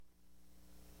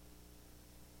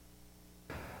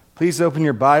Please open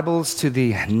your Bibles to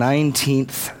the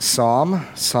 19th Psalm,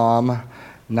 Psalm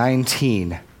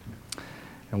 19.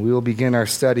 And we will begin our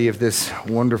study of this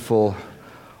wonderful,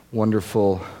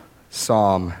 wonderful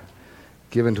psalm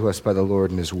given to us by the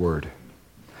Lord in His Word.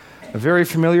 A very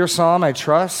familiar psalm, I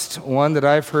trust, one that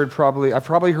I've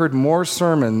probably heard more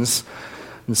sermons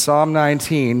in Psalm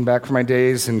 19 back from my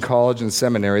days in college and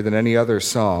seminary than any other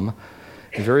psalm.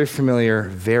 Very familiar,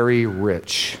 very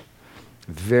rich,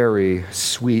 very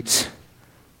sweet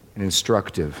and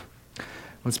instructive.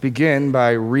 Let's begin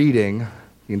by reading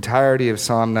the entirety of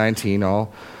Psalm 19,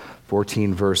 all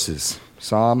 14 verses.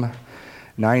 Psalm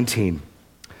 19,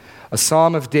 a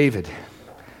psalm of David.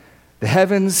 The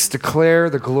heavens declare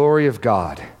the glory of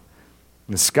God,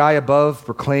 and the sky above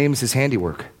proclaims His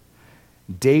handiwork.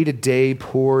 Day to day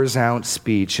pours out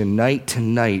speech, and night to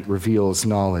night reveals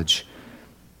knowledge.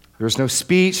 There is no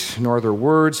speech, nor are there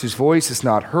words whose voice is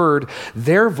not heard.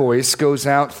 Their voice goes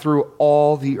out through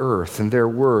all the earth, and their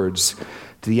words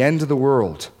to the end of the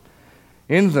world.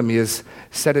 In them He has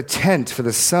set a tent for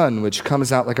the sun, which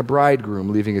comes out like a bridegroom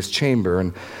leaving his chamber,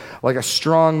 and like a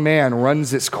strong man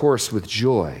runs its course with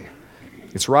joy.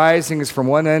 Its rising is from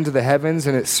one end of the heavens,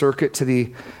 and its circuit to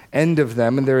the end of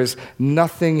them, and there is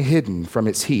nothing hidden from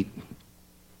its heat.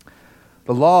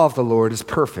 The law of the Lord is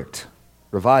perfect,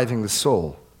 reviving the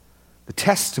soul. The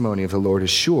testimony of the Lord is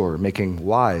sure, making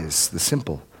wise the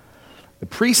simple. The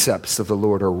precepts of the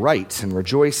Lord are right and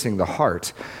rejoicing the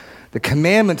heart. The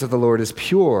commandment of the Lord is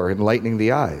pure, enlightening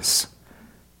the eyes.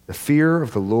 The fear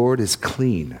of the Lord is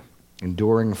clean,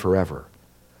 enduring forever.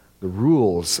 The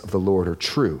rules of the Lord are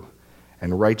true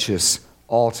and righteous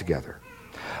altogether.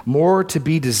 More to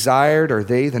be desired are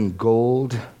they than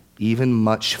gold, even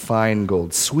much fine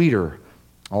gold, sweeter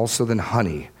also than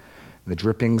honey, and the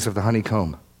drippings of the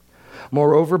honeycomb.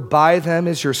 Moreover, by them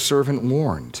is your servant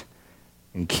warned.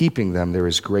 In keeping them there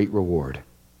is great reward.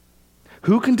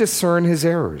 Who can discern his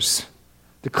errors?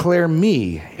 Declare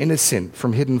me innocent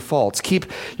from hidden faults. Keep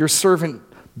your servant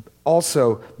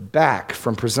also back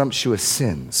from presumptuous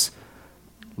sins.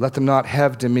 Let them not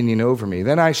have dominion over me.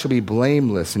 Then I shall be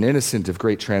blameless and innocent of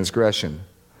great transgression.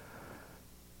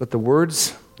 Let the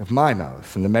words of my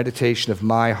mouth and the meditation of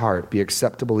my heart be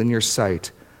acceptable in your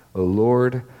sight, O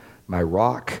Lord, my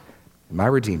rock and my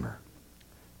Redeemer.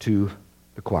 To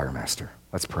the choir master.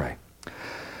 Let's pray.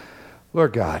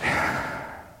 Lord God,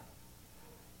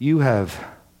 you have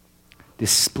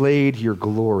displayed your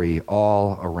glory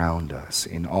all around us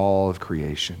in all of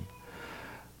creation.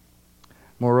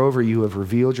 Moreover, you have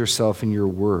revealed yourself in your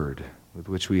word, with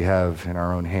which we have in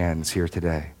our own hands here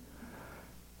today.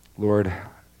 Lord,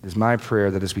 it is my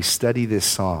prayer that as we study this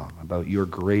psalm about your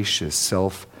gracious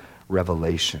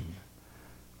self-revelation,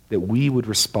 that we would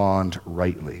respond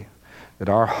rightly, that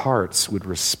our hearts would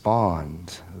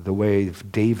respond the way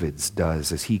David's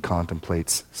does as he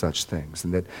contemplates such things,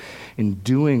 and that in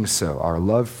doing so, our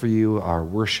love for you, our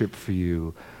worship for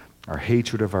you, our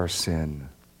hatred of our sin,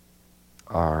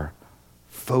 our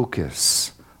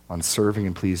focus on serving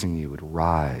and pleasing you would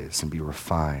rise and be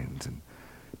refined and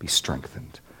be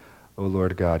strengthened. O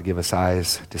Lord God, give us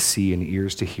eyes to see and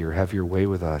ears to hear. Have your way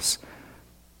with us.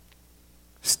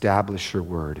 Establish your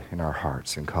word in our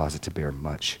hearts and cause it to bear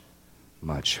much,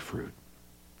 much fruit.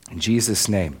 In Jesus'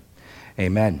 name,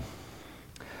 amen.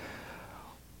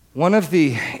 One of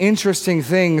the interesting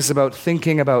things about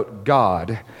thinking about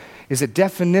God is that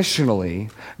definitionally,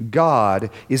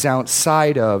 God is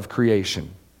outside of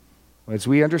creation. As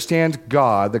we understand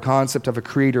God, the concept of a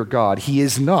creator God, He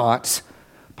is not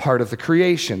part of the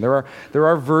creation. There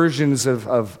are versions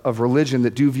of religion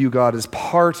that do view God as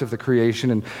part of the creation,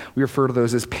 and we refer to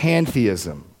those as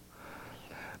pantheism.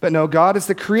 But no, God is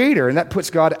the creator, and that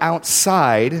puts God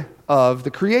outside of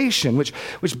the creation, which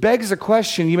begs a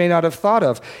question you may not have thought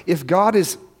of. If God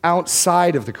is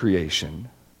outside of the creation,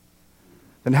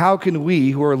 then how can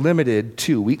we, who are limited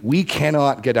to, we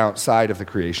cannot get outside of the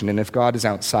creation, and if God is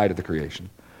outside of the creation,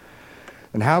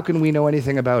 then how can we know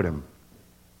anything about Him?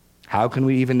 How can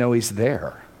we even know He's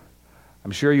there?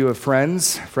 I'm sure you have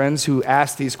friends who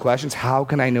ask these questions. How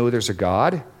can I know there's a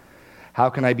God? How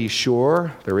can I be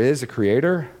sure there is a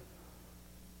creator?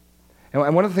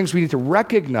 And one of the things we need to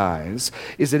recognize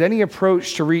is that any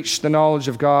approach to reach the knowledge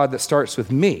of God that starts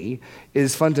with me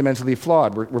is fundamentally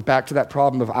flawed. We're back to that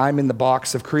problem of I'm in the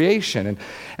box of creation. And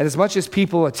as much as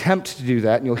people attempt to do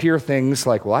that, and you'll hear things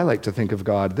like, well, I like to think of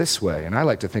God this way, and I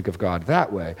like to think of God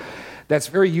that way. That's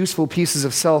very useful pieces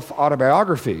of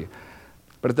self-autobiography,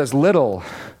 but it does little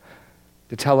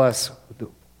to tell us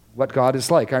what God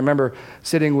is like. I remember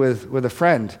sitting with a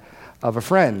friend of a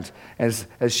friend as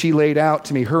she laid out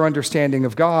to me her understanding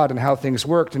of God and how things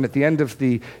worked. And at the end of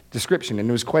the description, and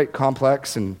it was quite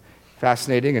complex and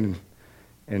fascinating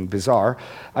and bizarre,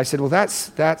 I said, well,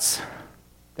 that's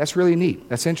really neat.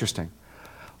 That's interesting.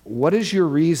 What is your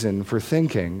reason for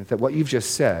thinking that what you've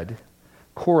just said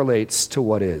correlates to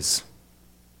what is?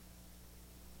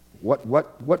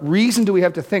 What reason do we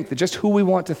have to think that just who we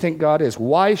want to think God is?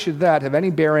 Why should that have any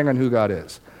bearing on who God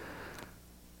is?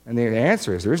 And the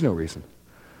answer is there is no reason.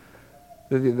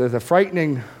 The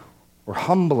frightening or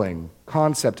humbling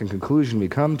concept and conclusion we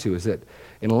come to is that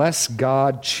unless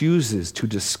God chooses to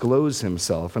disclose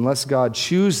himself, unless God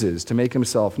chooses to make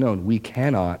himself known, we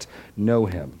cannot know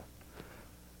him.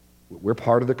 We're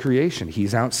part of the creation.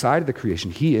 He's outside of the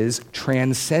creation. He is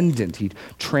transcendent. He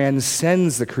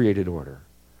transcends the created order.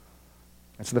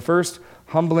 And so the first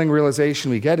humbling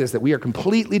realization we get is that we are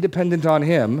completely dependent on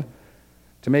him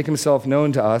to make himself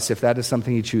known to us if that is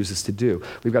something he chooses to do.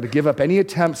 We've got to give up any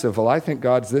attempts of, well, I think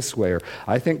God's this way, or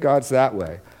I think God's that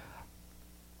way,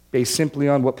 based simply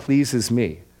on what pleases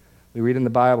me. We read in the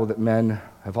Bible that men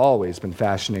have always been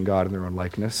fashioning God in their own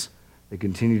likeness. They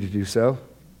continue to do so.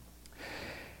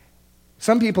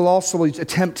 Some people also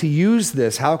attempt to use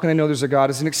this, how can I know there's a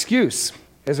God, as an excuse,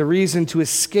 as a reason to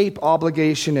escape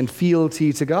obligation and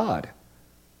fealty to God. I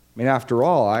mean, after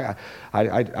all,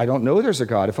 I don't know there's a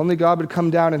God. If only God would come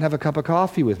down and have a cup of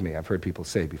coffee with me, I've heard people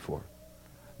say before.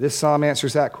 This psalm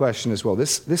answers that question as well.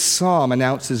 This psalm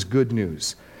announces good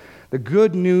news. The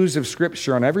good news of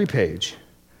Scripture on every page,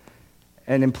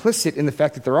 and implicit in the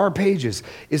fact that there are pages,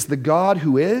 is the God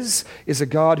who is a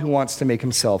God who wants to make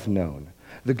himself known.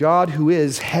 The God who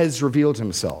is has revealed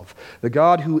himself. The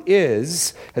God who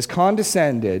is has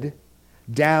condescended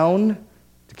down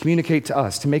to communicate to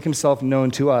us, to make himself known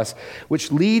to us,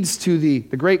 which leads to the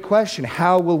great question,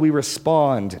 how will we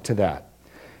respond to that?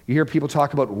 You hear people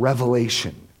talk about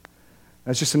revelation.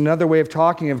 That's just another way of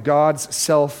talking of God's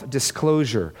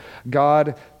self-disclosure.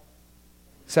 God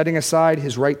setting aside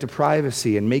his right to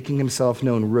privacy and making himself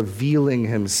known, revealing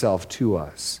himself to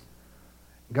us.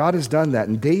 God has done that,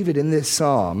 and David in this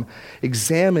psalm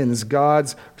examines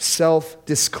God's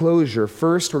self-disclosure.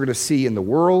 First, we're going to see in the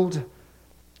world, and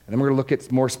then we're going to look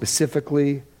at more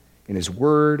specifically in his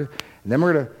word, and then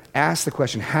we're going to ask the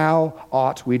question, how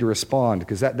ought we to respond?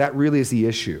 Because that really is the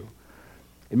issue.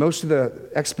 In most of the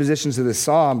expositions of this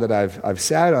psalm that I've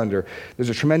sat under, there's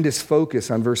a tremendous focus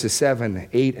on verses 7,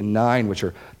 8, and 9, which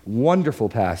are wonderful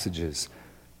passages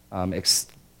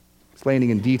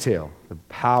explaining in detail the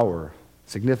power,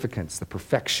 significance, the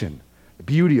perfection, the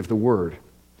beauty of the word.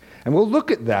 And we'll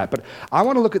look at that, but I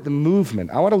want to look at the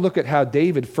movement. I want to look at how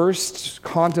David, first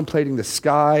contemplating the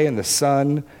sky and the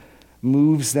sun,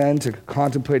 moves then to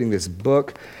contemplating this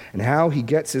book, and how he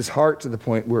gets his heart to the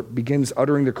point where it begins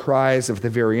uttering the cries of the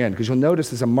very end. Because you'll notice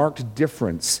there's a marked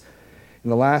difference in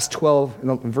the last 12,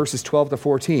 in verses 12 to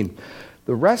 14.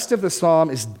 The rest of the psalm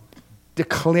is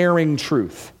declaring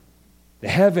truth. The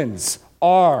heavens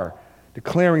are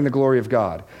declaring the glory of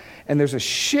God. And there's a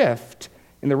shift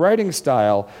in the writing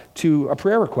style to a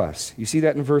prayer request. You see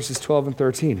that in verses 12 and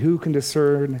 13. Who can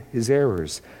discern his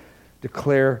errors?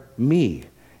 Declare me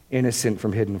innocent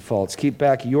from hidden faults. Keep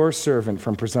back your servant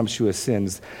from presumptuous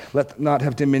sins. Let not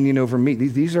have dominion over me.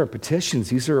 These are petitions.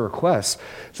 These are requests.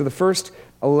 So the first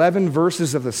 11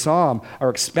 verses of the psalm are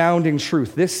expounding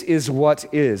truth. This is what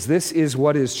is. This is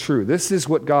what is true. This is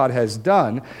what God has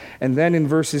done. And then in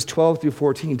verses 12 through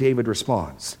 14, David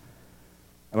responds.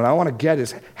 And what I want to get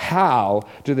is how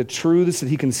do the truths that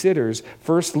he considers,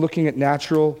 first looking at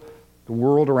the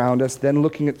world around us, then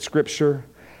looking at Scripture,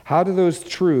 how do those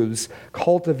truths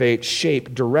cultivate,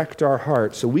 shape, direct our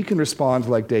hearts so we can respond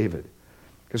like David?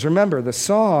 Because remember, the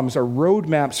Psalms are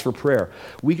roadmaps for prayer.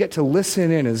 We get to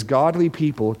listen in as godly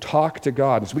people talk to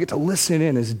God. And so we get to listen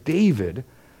in as David,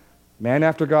 man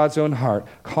after God's own heart,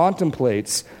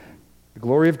 contemplates the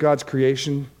glory of God's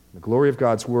creation, the glory of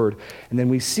God's word. And then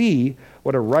we see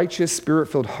what a righteous,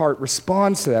 spirit-filled heart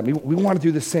responds to that. We want to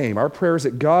do the same. Our prayer is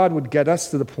that God would get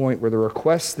us to the point where the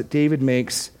requests that David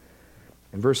makes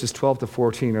in verses 12 to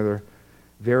 14 are the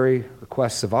very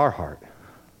requests of our heart.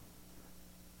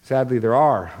 Sadly, there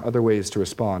are other ways to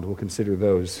respond. We'll consider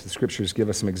those. The Scriptures give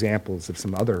us some examples of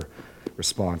some other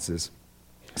responses.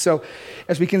 So,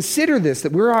 as we consider this,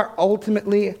 that we are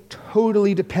ultimately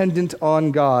totally dependent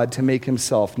on God to make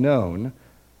himself known,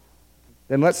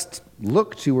 then let's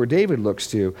look to where David looks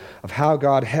to of how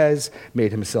God has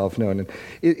made himself known. And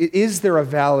is there a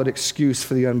valid excuse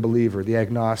for the unbeliever, the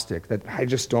agnostic, that I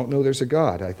just don't know there's a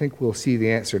God? I think we'll see the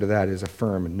answer to that is a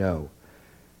firm no.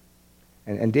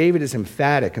 And David is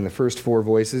emphatic in the first four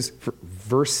verses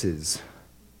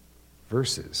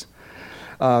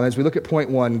as we look at point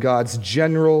 1, God's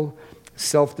general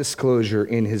self-disclosure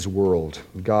in his world.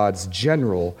 God's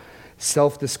general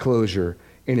self-disclosure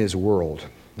in his world.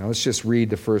 Now let's just read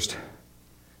the first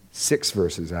 6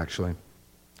 verses, actually.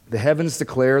 The heavens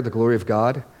declare the glory of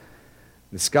God.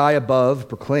 The sky above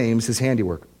proclaims his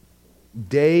handiwork.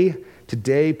 Day to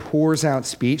day pours out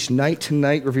speech. Night to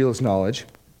night reveals knowledge.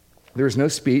 There is no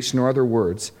speech, nor other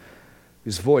words,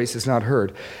 whose voice is not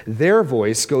heard. Their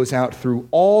voice goes out through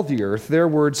all the earth, their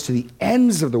words to the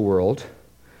ends of the world.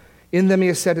 In them he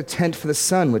has set a tent for the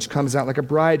sun, which comes out like a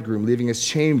bridegroom leaving his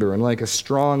chamber, and like a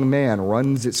strong man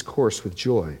runs its course with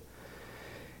joy.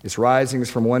 Its rising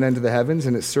is from one end of the heavens,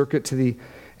 and its circuit to the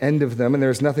end of them, and there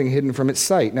is nothing hidden from its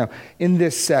sight. Now, in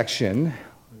this section,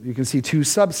 you can see 2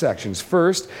 subsections.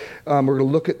 First, we're going to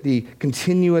look at the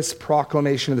continuous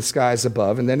proclamation of the skies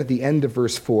above, and then at the end of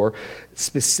verse 4,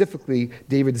 specifically,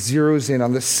 David zeroes in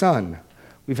on the sun.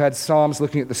 We've had Psalms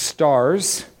looking at the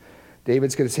stars.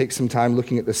 David's going to take some time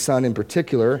looking at the sun in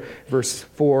particular, verse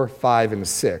 4, 5, and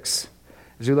 6.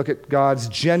 As we look at God's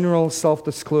general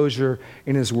self-disclosure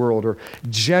in his world, or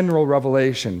general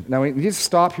revelation. Now, we need to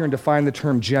stop here and define the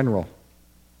term general.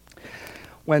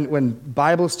 When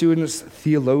Bible students,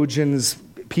 theologians,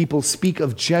 people speak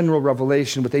of general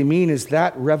revelation, what they mean is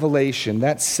that revelation,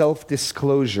 that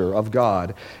self-disclosure of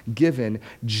God, given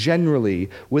generally,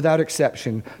 without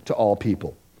exception, to all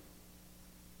people.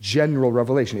 General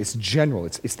revelation. It's general.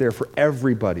 It's there for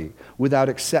everybody, without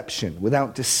exception,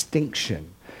 without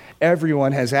distinction.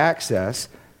 Everyone has access.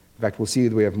 In fact, we'll see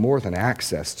that we have more than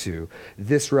access to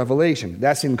this revelation.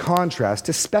 That's in contrast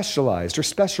to specialized or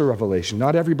special revelation.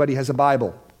 Not everybody has a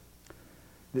Bible.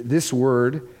 This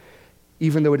word,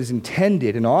 even though it is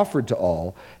intended and offered to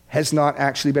all, has not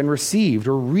actually been received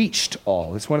or reached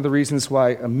all. It's one of the reasons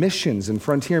why missions and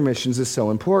frontier missions is so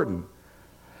important.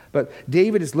 But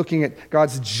David is looking at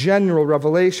God's general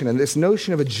revelation, and this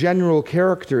notion of a general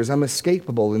character is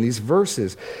unescapable in these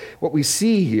verses. What we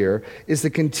see here is the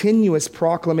continuous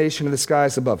proclamation of the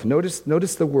skies above. Notice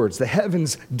the words. The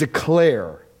heavens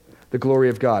declare the glory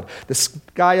of God. The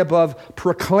sky above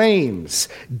proclaims.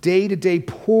 Day to day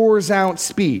pours out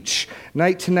speech.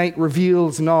 Night to night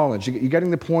reveals knowledge. You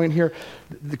getting the point here?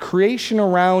 The creation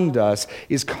around us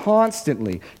is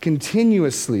constantly,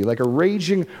 continuously, like a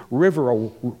raging river, a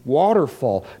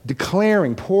waterfall,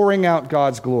 declaring, pouring out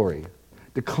God's glory.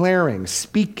 Declaring,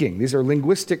 speaking. These are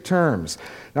linguistic terms.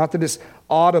 Not that it's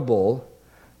audible,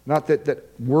 not that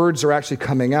words are actually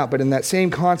coming out, but in that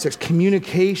same context,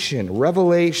 communication,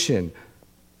 revelation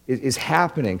is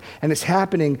happening, and it's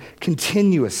happening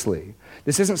continuously.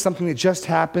 This isn't something that just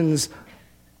happens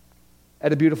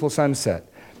at a beautiful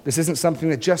sunset. This isn't something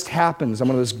that just happens on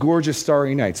one of those gorgeous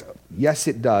starry nights. Yes,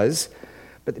 it does,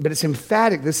 but it's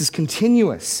emphatic. This is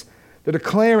continuous. They're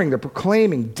declaring, they're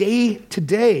proclaiming, day to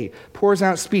day pours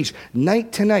out speech,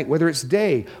 night to night, whether it's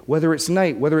day, whether it's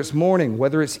night, whether it's morning,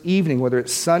 whether it's evening, whether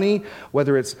it's sunny,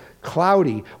 whether it's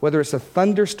cloudy, whether it's a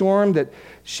thunderstorm that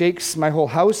shakes my whole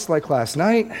house like last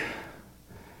night,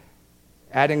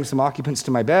 adding some occupants to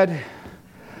my bed,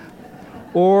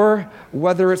 or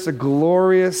whether it's a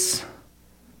glorious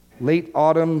late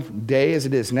autumn day as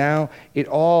it is now, it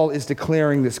all is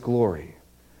declaring this glory.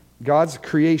 God's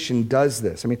creation does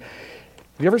this. I mean,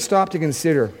 have you ever stopped to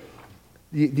consider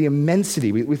the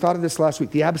immensity? We thought of this last week,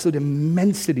 the absolute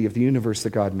immensity of the universe that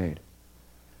God made.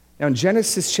 Now, in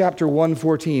Genesis chapter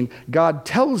 1:14, God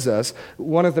tells us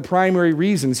one of the primary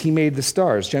reasons he made the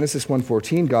stars. Genesis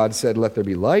 1:14, God said, "Let there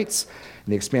be lights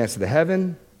in the expanse of the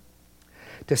heaven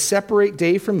to separate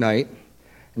day from night,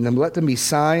 and then let them be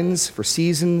signs for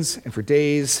seasons and for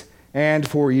days and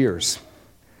for years."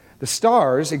 The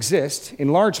stars exist in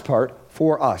large part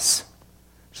for us,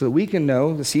 so that we can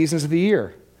know the seasons of the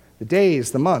year, the days,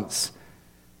 the months.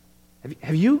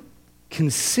 Have you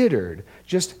considered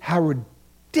just how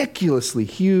ridiculously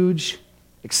huge,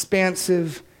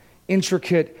 expansive,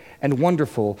 intricate, and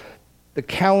wonderful the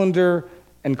calendar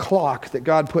and clock that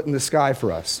God put in the sky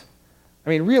for us? I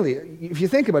mean, really, if you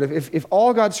think about it, if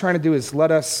all God's trying to do is let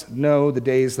us know the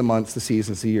days, the months, the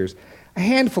seasons, the years, a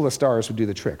handful of stars would do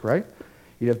the trick, right?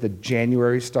 You'd have the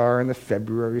January star and the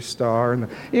February star, and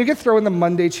you could throw in the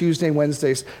Monday, Tuesday,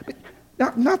 Wednesdays, but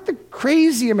not the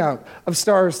crazy amount of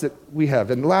stars that we have.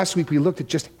 And last week we looked at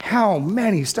just how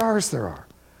many stars there are.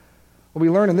 Well, we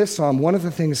learn in this psalm, one of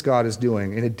the things God is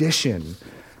doing, in addition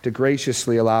to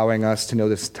graciously allowing us to know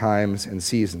the times and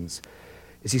seasons,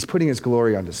 is he's putting his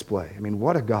glory on display. I mean,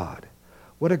 what a God.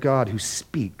 What a God who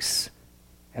speaks.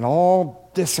 And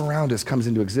all this around us comes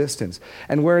into existence.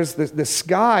 And whereas the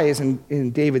sky is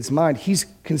in David's mind, he's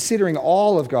considering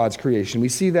all of God's creation. We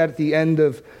see that at the end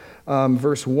of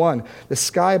verse 1. The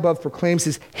sky above proclaims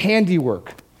his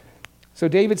handiwork. So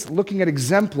David's looking at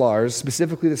exemplars,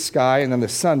 specifically the sky and then the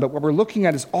sun, but what we're looking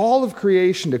at is all of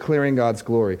creation declaring God's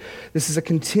glory. This is a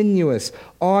continuous,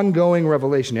 ongoing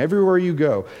revelation. Everywhere you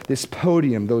go, this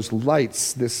podium, those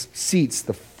lights, this seats,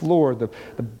 the floor, the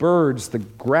birds, the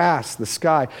grass, the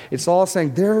sky, it's all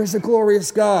saying, there is a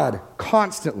glorious God,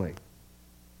 constantly.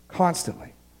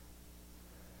 Constantly.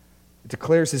 It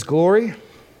declares his glory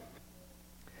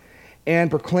and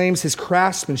proclaims his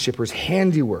craftsmanship or his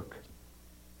handiwork.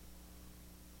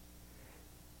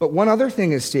 But one other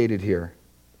thing is stated here.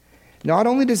 Not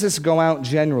only does this go out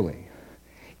generally,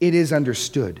 it is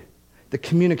understood. The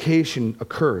communication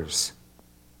occurs.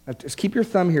 Now, just keep your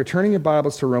thumb here, turning your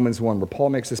Bibles to Romans 1, where Paul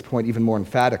makes this point even more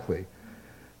emphatically.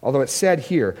 Although it's said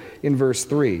here in verse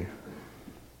 3,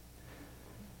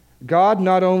 God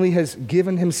not only has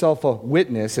given himself a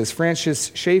witness, as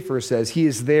Francis Schaeffer says, he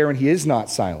is there and he is not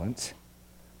silent.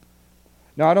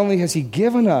 Not only has he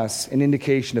given us an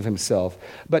indication of himself,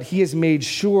 but he has made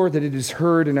sure that it is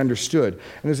heard and understood.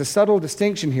 And there's a subtle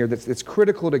distinction here that's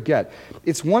critical to get.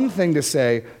 It's one thing to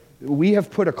say, we have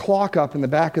put a clock up in the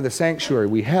back of the sanctuary.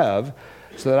 We have,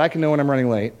 so that I can know when I'm running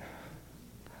late.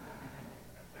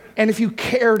 And if you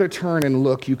care to turn and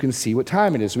look, you can see what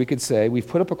time it is. We could say, we've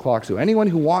put up a clock, so anyone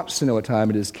who wants to know what time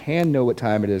it is can know what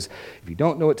time it is. If you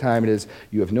don't know what time it is,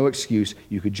 you have no excuse.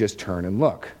 You could just turn and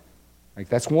look. Like,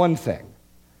 that's one thing.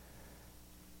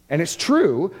 And it's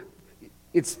true,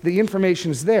 the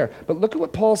information's there. But look at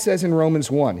what Paul says in Romans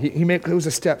 1. He goes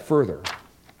a step further.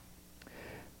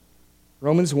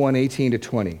 Romans 1, 18 to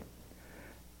 20.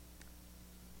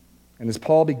 And as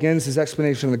Paul begins his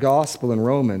explanation of the gospel in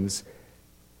Romans,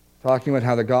 talking about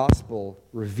how the gospel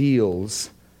reveals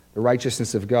the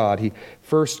righteousness of God, he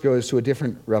first goes to a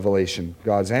different revelation,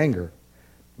 God's anger.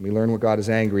 And we learn what God is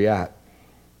angry at.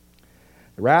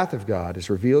 The wrath of God is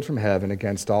revealed from heaven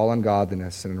against all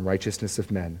ungodliness and unrighteousness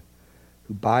of men,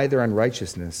 who by their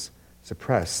unrighteousness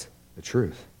suppress the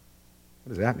truth.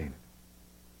 What does that mean?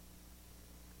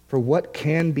 For what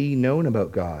can be known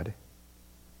about God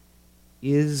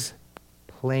is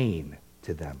plain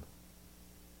to them,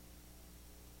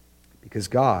 because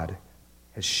God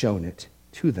has shown it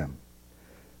to them.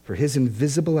 For his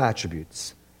invisible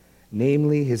attributes,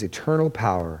 namely his eternal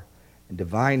power and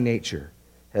divine nature,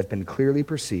 have been clearly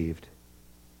perceived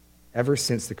ever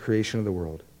since the creation of the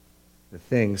world, the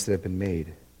things that have been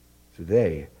made. So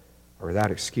they are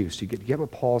without excuse. Do you get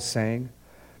what Paul's saying?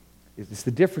 It's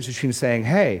the difference between saying,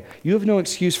 hey, you have no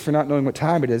excuse for not knowing what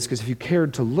time it is, because if you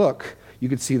cared to look, you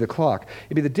could see the clock.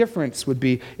 The difference would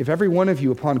be if every one of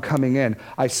you, upon coming in,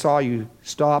 I saw you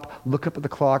stop, look up at the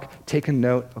clock, take a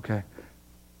note. Okay.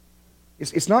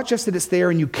 It's not just that it's there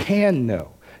and you can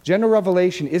know. General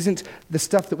revelation isn't the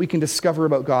stuff that we can discover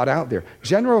about God out there.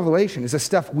 General revelation is the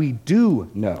stuff we do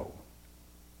know.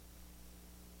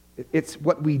 It's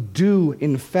what we do,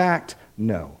 in fact,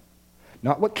 know.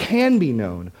 Not what can be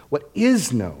known, what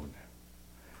is known.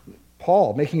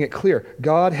 Paul making it clear,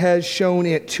 God has shown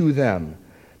it to them.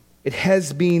 It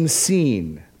has been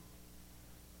seen.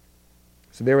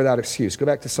 So they're without excuse. Go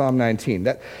back to Psalm 19.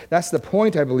 That's the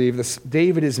point, I believe,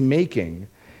 David is making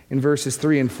in verses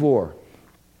 3 and 4.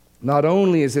 Not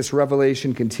only is this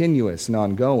revelation continuous and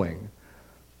ongoing,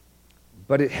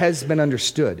 but it has been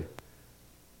understood.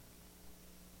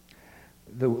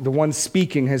 The one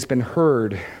speaking has been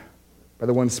heard by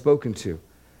the one spoken to.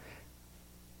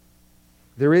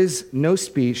 There is no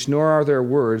speech, nor are there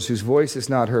words whose voice is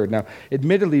not heard. Now,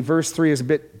 admittedly, verse 3 is a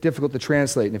bit difficult to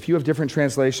translate. And if you have different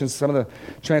translations, some of the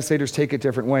translators take it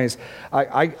different ways.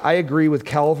 I agree with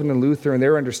Calvin and Luther and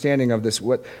their understanding of this.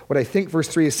 What I think verse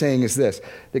 3 is saying is this,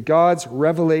 that God's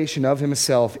revelation of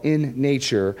himself in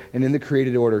nature and in the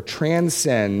created order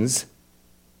transcends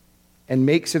and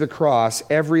makes it across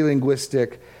every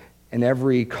linguistic and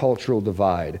every cultural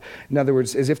divide. In other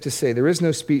words, as if to say, there is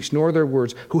no speech nor are there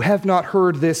words who have not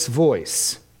heard this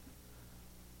voice.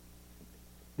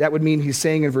 That would mean he's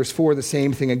saying in verse 4 the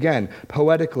same thing again,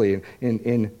 poetically,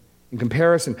 in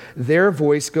comparison. Their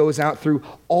voice goes out through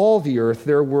all the earth,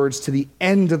 their words to the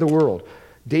end of the world.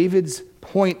 David's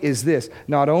point is this,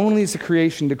 not only is the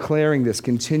creation declaring this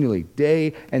continually,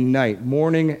 day and night,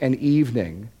 morning and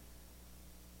evening,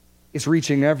 it's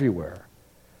reaching everywhere.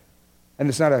 And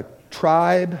there's not a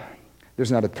tribe,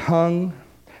 there's not a tongue,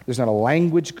 there's not a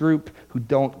language group who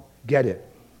don't get it.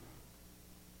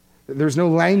 There's no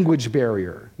language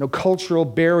barrier, no cultural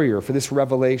barrier for this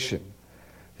revelation.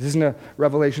 This isn't a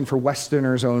revelation for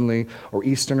Westerners only or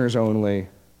Easterners only,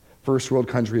 first world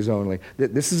countries only.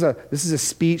 This is a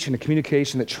speech and a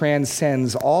communication that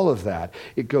transcends all of that.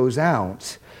 It goes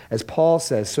out, as Paul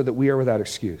says, so that we are without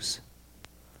excuse.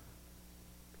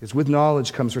 Because with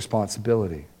knowledge comes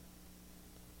responsibility,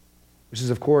 which is,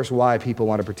 of course, why people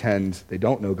want to pretend they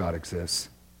don't know God exists,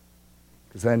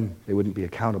 because then they wouldn't be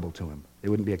accountable to him. They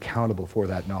wouldn't be accountable for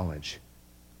that knowledge.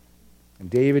 And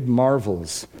David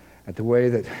marvels at the way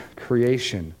that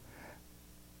creation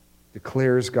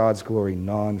declares God's glory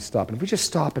nonstop. And if we just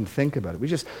stop and think about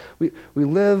it, we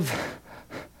live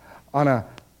on a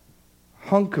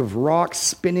hunk of rock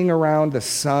spinning around the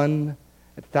sun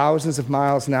at thousands of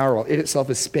miles an hour while it itself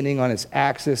is spinning on its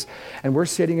axis, and we're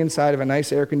sitting inside of a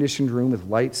nice air-conditioned room with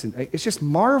lights, and it's just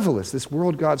marvelous, this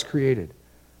world God's created.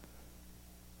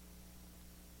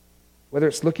 Whether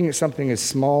it's looking at something as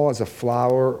small as a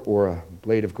flower or a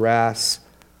blade of grass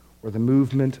or the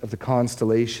movement of the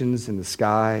constellations in the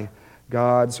sky,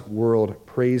 God's world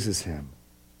praises him.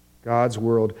 God's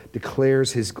world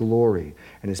declares his glory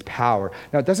and his power.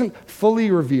 Now, it doesn't fully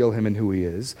reveal him and who he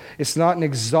is. It's not an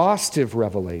exhaustive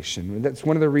revelation. That's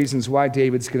one of the reasons why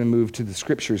David's going to move to the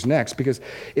scriptures next, because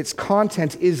its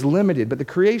content is limited. But the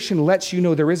creation lets you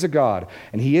know there is a God,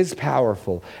 and he is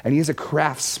powerful, and he is a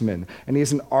craftsman, and he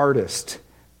is an artist,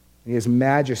 and he has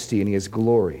majesty, and he has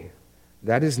glory.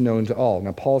 That is known to all.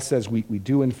 Now, Paul says we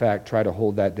do, in fact, try to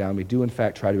hold that down. We do, in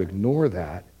fact, try to ignore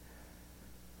that.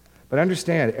 But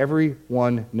understand,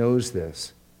 everyone knows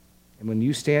this. And when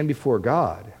you stand before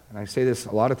God, and I say this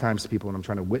a lot of times to people when I'm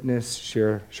trying to witness,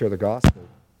 share the gospel,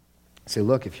 I say,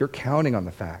 look, if you're counting on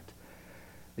the fact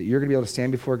that you're going to be able to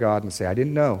stand before God and say, I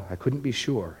didn't know, I couldn't be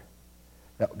sure,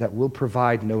 that will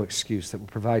provide no excuse, that will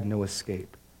provide no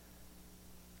escape.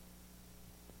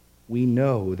 We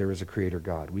know there is a creator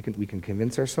God. We can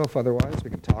convince ourselves otherwise. We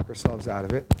can talk ourselves out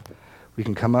of it. We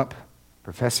can come up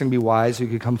professing to be wise, we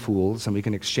can become fools, and we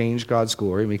can exchange God's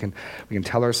glory. We can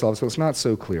tell ourselves, well, it's not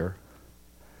so clear.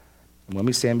 And when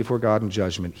we stand before God in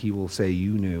judgment, he will say,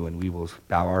 you knew, and we will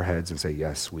bow our heads and say,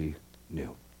 yes, we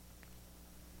knew.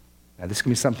 Now, this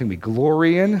can be something we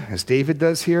glory in, as David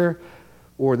does here,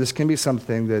 or this can be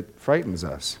something that frightens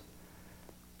us.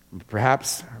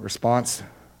 Perhaps a response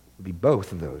would be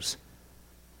both of those.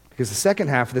 Because the second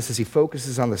half of this, as he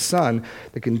focuses on the sun,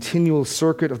 the continual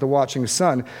circuit of the watching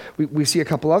sun, we see a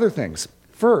couple other things.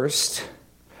 First,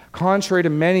 contrary to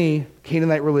many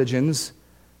Canaanite religions,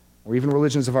 or even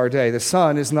religions of our day, the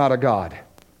sun is not a god.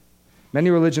 Many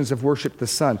religions have worshipped the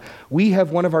sun. We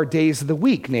have one of our days of the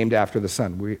week named after the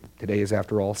sun. Today is,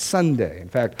 after all, Sunday. In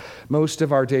fact, most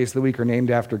of our days of the week are named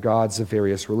after gods of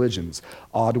various religions.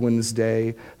 Odwin's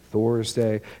Day, Thor's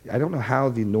Day. I don't know how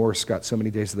the Norse got so many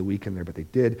days of the week in there, but they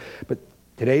did. But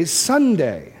today's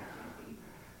Sunday.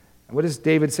 And what does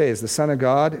David say? Is the Son of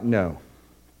God? No.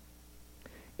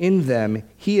 In them,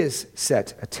 he has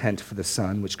set a tent for the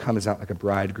sun, which comes out like a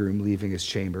bridegroom leaving his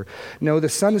chamber. No, the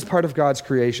sun is part of God's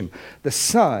creation. The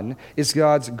sun is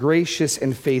God's gracious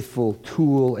and faithful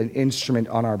tool and instrument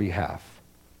on our behalf.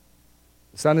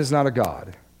 The sun is not a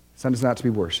god. The sun is not to be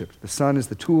worshipped. The sun is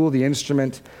the tool, the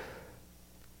instrument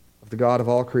of the God of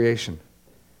all creation.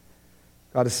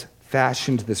 God has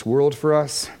fashioned this world for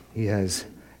us. He has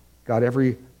got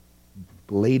every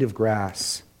blade of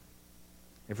grass,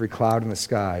 every cloud in the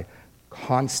sky,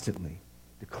 constantly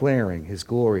declaring his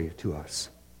glory to us.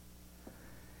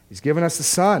 He's given us the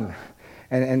sun.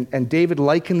 And David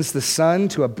likens the sun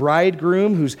to a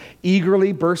bridegroom who's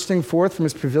eagerly bursting forth from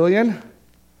his pavilion,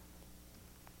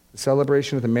 the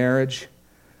celebration of the marriage,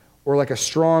 or like a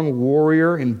strong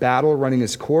warrior in battle running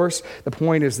his course. The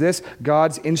point is this: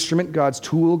 God's instrument, God's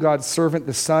tool, God's servant,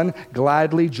 the sun,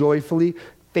 gladly, joyfully,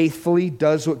 faithfully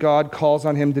does what God calls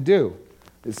on him to do.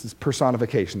 This is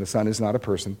personification. The sun is not a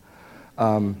person.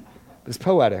 It's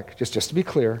poetic, just to be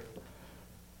clear.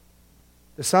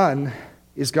 The sun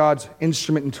is God's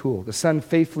instrument and tool. The sun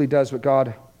faithfully does what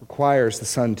God requires the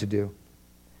sun to do.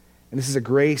 And this is a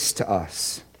grace to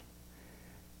us.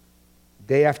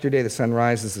 Day after day, the sun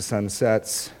rises, the sun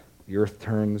sets, the earth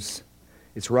turns.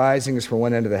 Its rising is from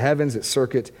one end of the heavens, its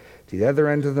circuit to the other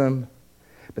end of them.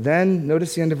 But then,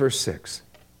 notice the end of verse 6.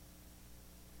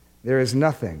 There is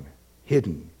nothing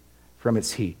hidden from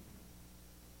its heat.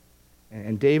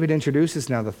 And David introduces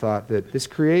now the thought that this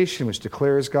creation, which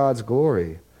declares God's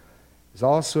glory, is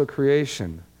also a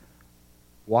creation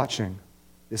watching.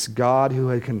 This God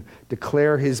who can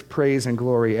declare his praise and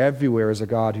glory everywhere is a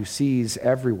God who sees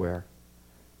everywhere.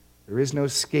 There is no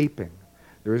escaping.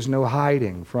 There is no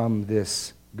hiding from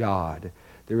this God.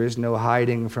 There is no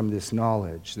hiding from this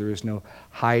knowledge. There is no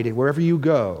hiding. Wherever you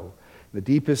go, the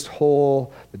deepest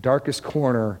hole, the darkest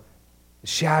corner, the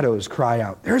shadows cry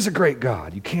out, there's a great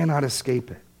God. You cannot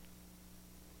escape it.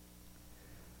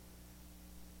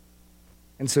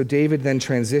 And so David then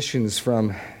transitions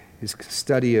from his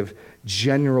study of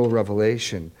general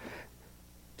revelation,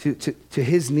 to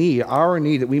his need, our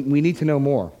need, that we need to know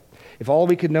more. If all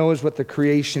we could know is what the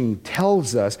creation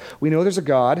tells us, we know there's a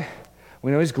God,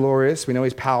 we know he's glorious, we know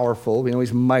he's powerful, we know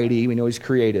he's mighty, we know he's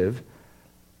creative.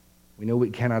 We know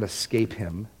we cannot escape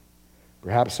him.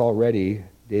 Perhaps already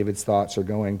David's thoughts are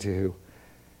going to,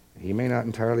 he may not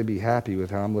entirely be happy with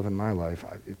how I'm living my life.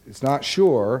 It's not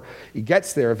sure. He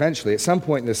gets there eventually. At some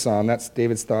point in this psalm, that's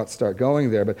David's thoughts start going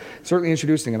there, but certainly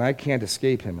introducing, and I can't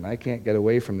escape him, and I can't get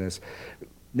away from this.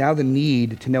 Now the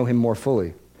need to know him more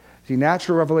fully. See,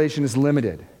 natural revelation is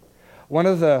limited. One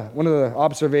of the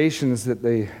observations that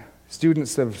the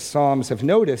students of Psalms have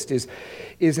noticed is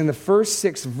in the first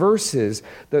 6 verses,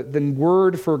 the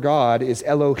word for God is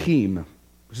Elohim,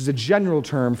 which is a general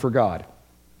term for God.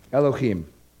 Elohim.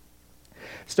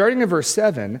 Starting in verse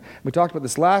 7, we talked about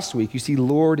this last week, you see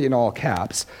Lord in all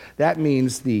caps. That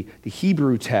means the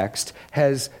Hebrew text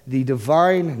has the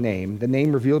divine name, the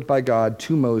name revealed by God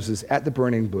to Moses at the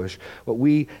burning bush, what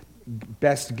we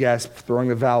best guess, throwing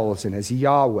the vowels in, as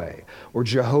Yahweh or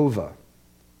Jehovah.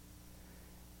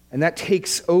 And that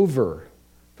takes over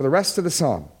for the rest of the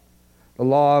psalm. The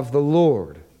law of the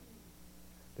Lord,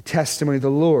 the testimony of the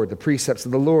Lord, the precepts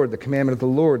of the Lord, the commandment of the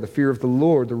Lord, the fear of the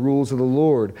Lord, the rules of the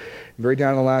Lord. And very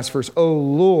down in the last verse, O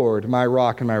Lord, my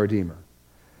rock and my redeemer.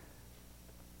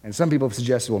 And some people have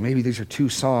suggested, well, maybe these are 2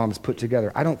 psalms put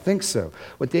together. I don't think so.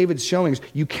 What David's showing is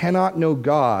you cannot know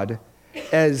God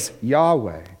as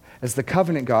Yahweh, as the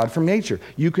covenant God from nature.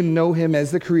 You can know him as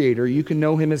the creator. You can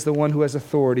know him as the one who has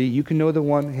authority. You can know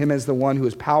him as the one who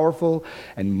is powerful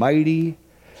and mighty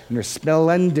and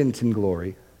resplendent in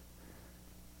glory.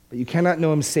 But you cannot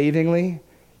know him savingly.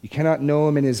 You cannot know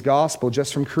him in his gospel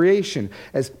just from creation.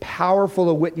 As powerful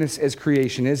a witness as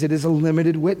creation is, it is a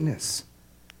limited witness.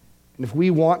 And if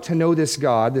we want to know this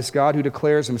God who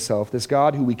declares himself, this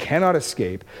God who we cannot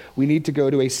escape, we need to go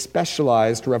to a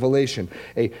specialized revelation,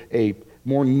 a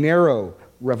more narrow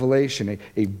revelation,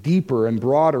 a deeper and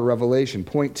broader revelation.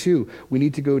 Point 2, we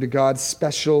need to go to God's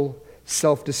special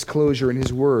self-disclosure in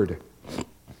his word.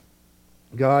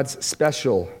 God's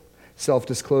special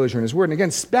self-disclosure in his word. And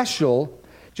again, special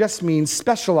just means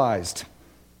specialized.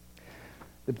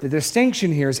 The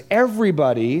distinction here is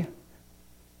everybody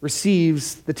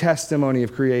receives the testimony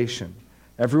of creation.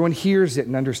 Everyone hears it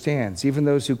and understands. Even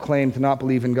those who claim to not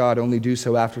believe in God only do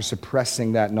so after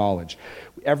suppressing that knowledge.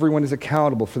 Everyone is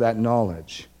accountable for that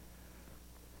knowledge.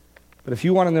 But if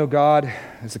you want to know God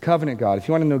as a covenant God, if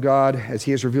you want to know God as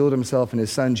he has revealed himself in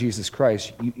his Son, Jesus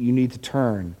Christ, you need to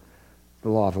turn to the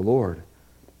law of the Lord.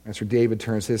 That's where David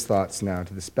turns his thoughts now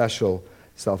to the special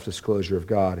self-disclosure of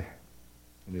God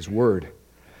in his word.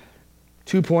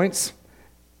 2 points,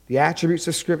 the attributes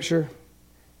of Scripture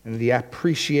and the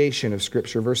appreciation of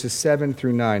Scripture, verses 7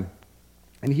 through 9.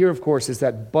 And here, of course, is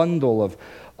that bundle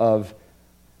of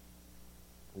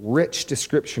rich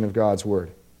description of God's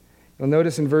word. You'll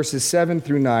notice in verses 7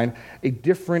 through 9, a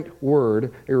different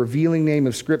word, a revealing name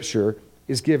of Scripture,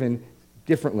 is given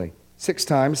differently. 6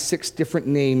 times, 6 different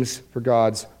names for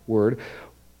God's word.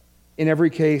 In every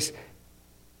case,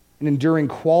 an enduring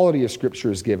quality of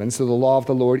Scripture is given, so the law of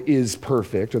the Lord is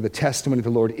perfect, or the testimony of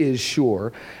the Lord is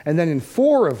sure. And then in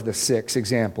 4 of the 6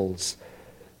 examples,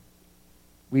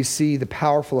 we see the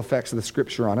powerful effects of the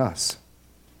Scripture on us.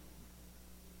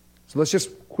 So let's just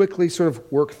quickly sort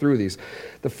of work through these.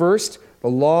 The first, the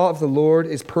law of the Lord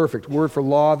is perfect. Word for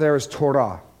law there is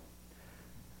Torah.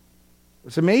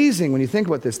 It's amazing when you think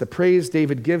about this, the praise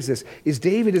David gives us, is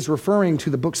David is referring to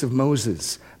the books of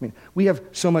Moses. I mean, we have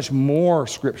so much more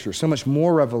Scripture, so much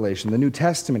more revelation, the New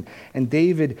Testament, and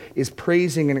David is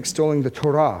praising and extolling the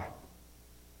Torah.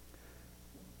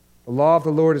 The law of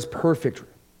the Lord is perfect.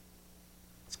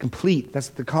 It's complete. That's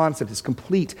the concept. It's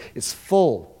complete. It's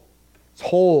full. It's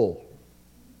whole.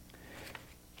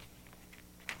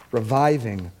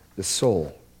 Reviving the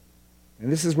soul.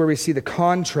 And this is where we see the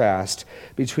contrast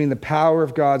between the power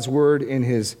of God's word in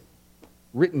his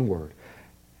written word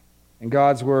and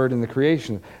God's word in the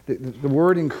creation. The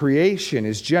word in creation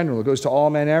is general. It goes to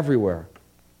all men everywhere.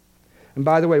 And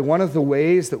by the way, one of the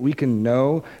ways that we can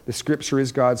know the Scripture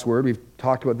is God's word, we've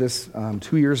talked about this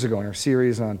 2 years ago in our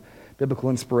series on biblical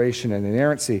inspiration and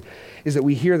inerrancy, is that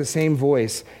we hear the same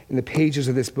voice in the pages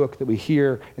of this book that we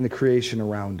hear in the creation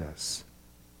around us.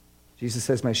 Jesus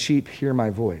says, "My sheep hear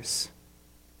my voice."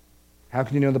 How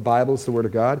can you know the Bible is the Word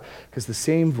of God? Because the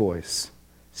same voice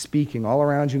speaking all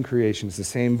around you in creation is the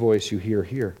same voice you hear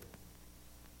here.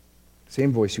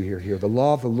 Same voice you hear here. The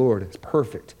law of the Lord is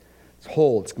perfect. It's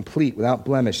whole. It's complete, without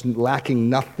blemish, lacking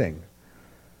nothing.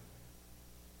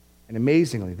 And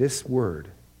amazingly, this word,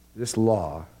 this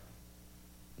law,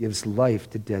 gives life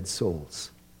to dead souls.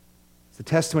 It's the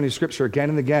testimony of Scripture again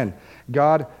and again.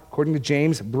 God, according to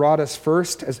James, brought us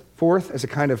forth as a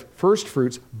kind of first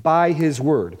fruits by his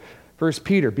word. 1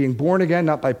 Peter, being born again,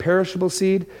 not by perishable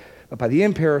seed, but by the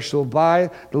imperishable,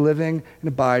 by the living and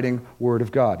abiding word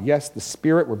of God. Yes, the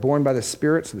Spirit, we're born by the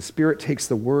Spirit, so the Spirit takes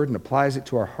the word and applies it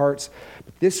to our hearts.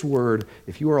 But this word,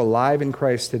 if you are alive in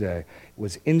Christ today,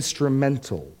 was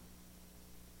instrumental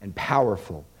and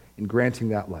powerful in granting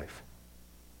that life.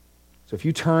 So if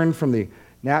you turn from the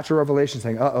natural revelation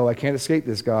saying, I can't escape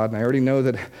this, God, and I already know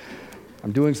that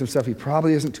I'm doing some stuff he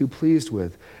probably isn't too pleased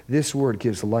with, this word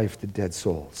gives life to dead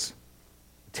souls.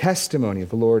 The testimony of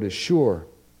the Lord is sure.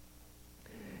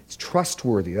 It's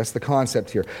trustworthy. That's the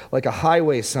concept here. Like a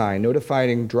highway sign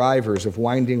notifying drivers of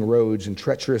winding roads and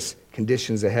treacherous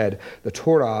conditions ahead, the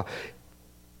Torah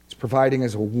is providing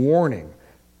as a warning,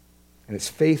 and it's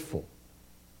faithful.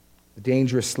 The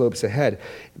dangerous slopes ahead,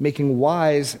 making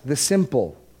wise the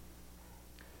simple.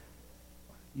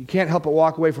 You can't help but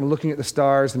walk away from looking at the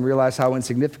stars and realize how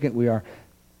insignificant we are.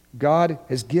 God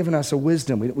has given us a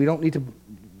wisdom. We don't need to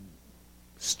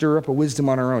stir up a wisdom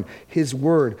on our own. His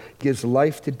word gives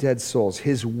life to dead souls.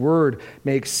 His word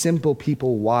makes simple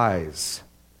people wise.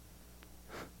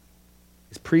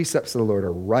 His precepts of the Lord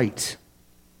are right.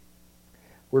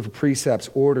 Word for precepts,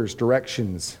 orders,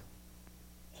 directions.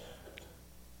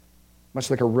 Much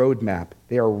like a roadmap,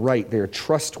 they are right. They are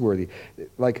trustworthy.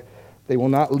 Like they will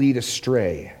not lead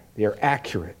astray. They are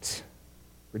accurate,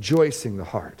 rejoicing the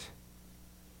heart.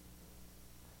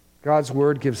 God's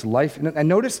word gives life. And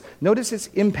notice its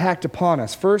impact upon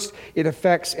us. First, it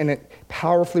affects and it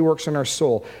powerfully works on our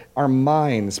soul, our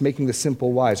minds, making the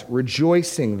simple wise,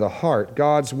 rejoicing the heart.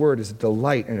 God's word is a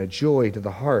delight and a joy to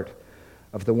the heart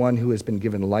of the one who has been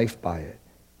given life by it.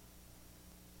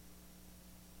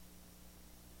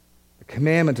 The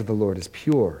commandment of the Lord is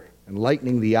pure,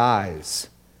 enlightening the eyes.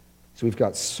 So we've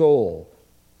got soul,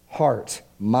 heart,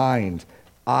 mind,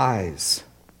 eyes.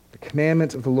 The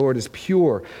commandment of the Lord is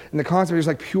pure. And the concept is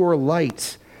like pure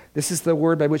light. This is the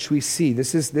word by which we see.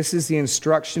 This is the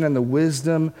instruction and the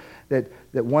wisdom that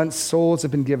once souls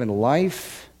have been given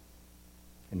life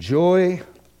and joy,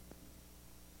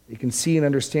 you can see and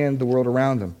understand the world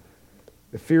around them.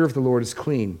 The fear of the Lord is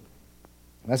clean.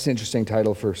 That's an interesting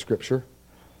title for Scripture.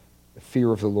 The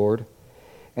fear of the Lord.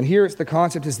 And here it's the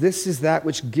concept is this is that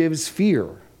which gives fear.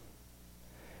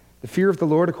 The fear of the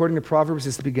Lord, according to Proverbs,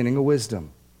 is the beginning of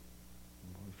wisdom.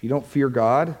 If you don't fear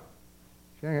God,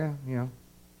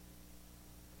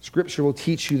 Scripture will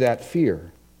teach you that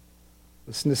fear.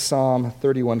 Listen to Psalm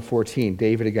 31:14.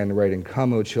 David again writing,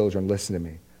 "Come, O children, listen to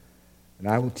me, and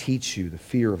I will teach you the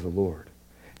fear of the Lord."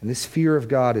 And this fear of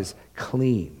God is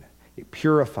clean. It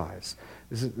purifies.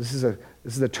 This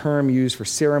is a term used for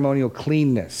ceremonial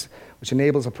cleanness, which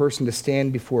enables a person to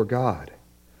stand before God.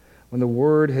 When the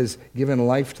word has given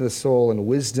life to the soul and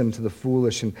wisdom to the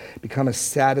foolish and become a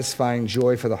satisfying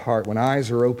joy for the heart, when eyes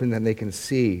are open then they can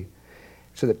see,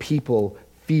 so that people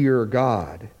fear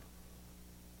God,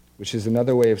 which is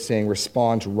another way of saying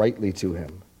respond rightly to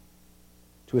him,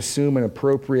 to assume an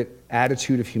appropriate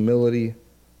attitude of humility,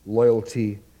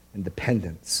 loyalty, and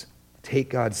dependence.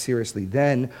 Take God seriously.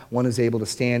 Then one is able to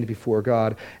stand before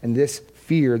God, and this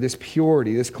fear, this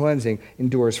purity, this cleansing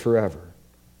endures forever.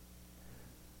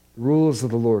 The rules of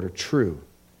the Lord are true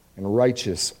and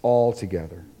righteous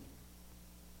altogether.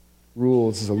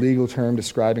 Rules is a legal term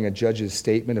describing a judge's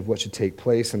statement of what should take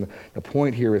place, and the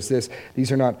point here is this: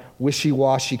 these are not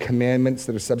wishy-washy commandments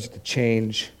that are subject to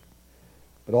change,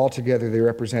 but altogether they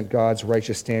represent God's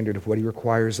righteous standard of what he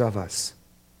requires of us.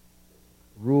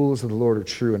 The rules of the Lord are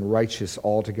true and righteous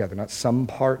altogether, not some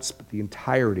parts, but the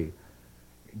entirety.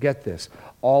 Get this.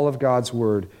 All of God's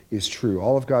word is true.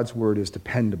 All of God's word is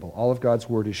dependable. All of God's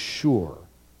word is sure.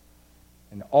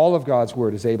 And all of God's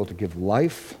word is able to give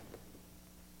life,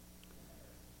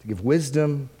 to give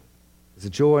wisdom, as a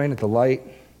joy and a delight,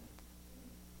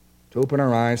 to open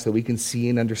our eyes so that we can see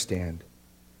and understand,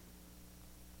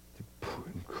 to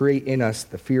create in us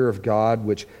the fear of God,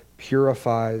 which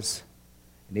purifies,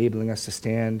 enabling us to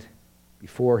stand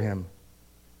before him.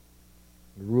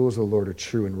 The rules of the Lord are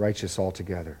true and righteous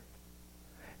altogether.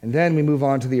 And then we move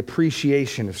on to the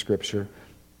appreciation of Scripture.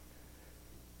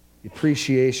 The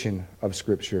appreciation of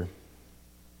Scripture.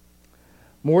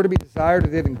 More to be desired are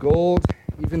they than gold,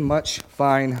 even much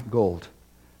fine gold.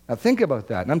 Now think about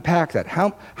that and unpack that.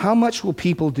 How much will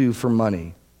people do for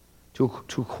money, to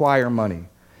acquire money?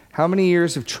 How many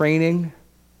years of training,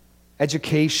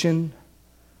 education,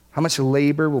 how much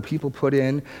labor will people put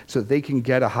in so that they can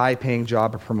get a high-paying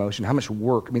job or promotion? How much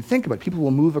work? I mean, think about it. People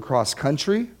will move across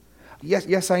country.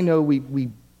 Yes, I know we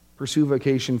pursue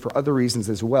vocation for other reasons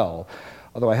as well,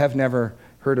 although I have never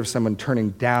heard of someone turning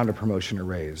down a promotion or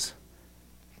raise.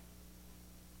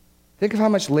 Think of how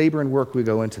much labor and work we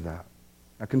go into that.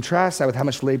 Now contrast that with how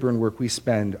much labor and work we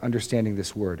spend understanding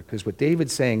this word, because what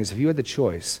David's saying is if you had the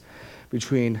choice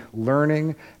between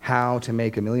learning how to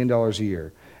make $1 million a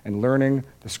year and learning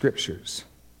the Scriptures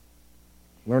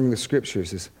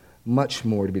is much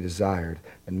more to be desired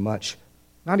than much,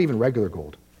 not even regular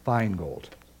gold, fine gold,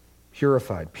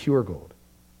 purified, pure gold.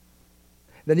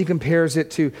 Then he compares it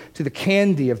to the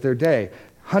candy of their day,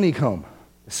 honeycomb,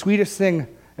 the sweetest thing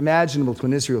imaginable to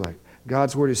an Israelite.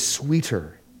 God's word is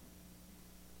sweeter,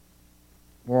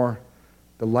 more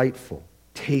delightful,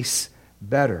 tastes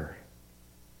better.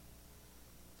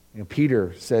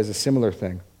 Peter says a similar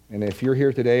thing. And if you're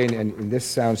here today and this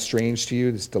sounds strange to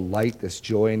you, this delight, this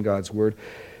joy in God's word,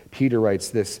 Peter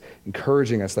writes this,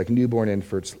 encouraging us like newborn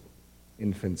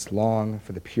infants long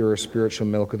for the pure spiritual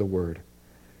milk of the word,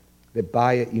 that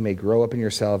by it you may grow up in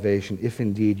your salvation, if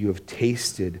indeed you have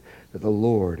tasted that the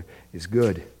Lord is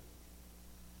good.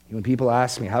 When people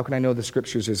ask me, how can I know the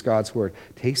Scriptures is God's word?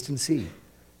 Taste and see.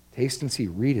 Taste and see.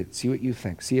 Read it. See what you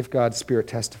think. See if God's Spirit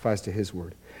testifies to his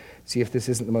word. See if this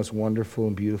isn't the most wonderful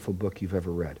and beautiful book you've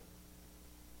ever read.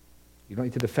 You don't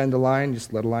need to defend a lion.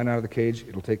 Just let a lion out of the cage.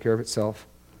 It'll take care of itself.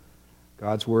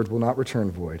 God's word will not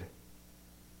return void.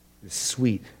 It is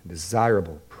sweet,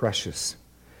 desirable, precious.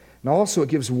 And also it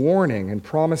gives warning and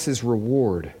promises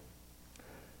reward.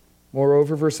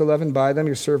 Moreover, verse 11, by them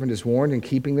your servant is warned, and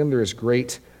keeping them there is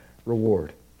great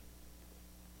reward.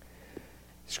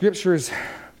 Scripture is,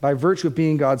 by virtue of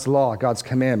being God's law, God's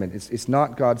commandment, it's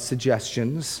not God's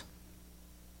suggestions.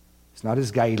 It's not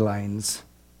his guidelines.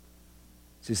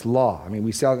 It's his law. I mean,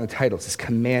 we saw it in the title. It's his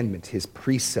commandment, his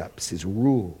precepts, his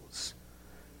rules.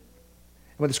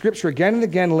 And what the Scripture again and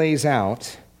again lays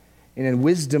out in a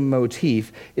wisdom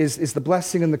motif is the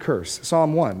blessing and the curse.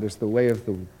 Psalm 1, there's the way of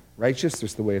the righteous,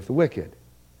 there's the way of the wicked.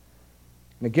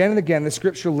 And again, the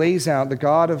Scripture lays out the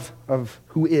God of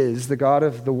who is, the God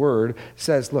of the Word,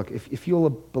 says, look, if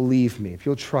you'll believe me, if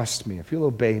you'll trust me, if you'll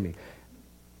obey me,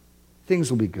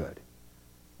 things will be good.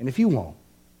 And if you won't,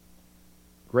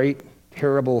 great,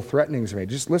 terrible threatenings are made.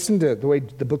 Just listen to the way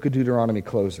the book of Deuteronomy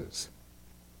closes.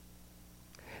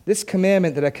 This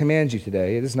commandment that I command you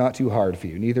today, it is not too hard for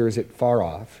you, neither is it far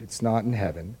off. It's not in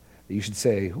heaven, that you should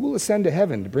say, who will ascend to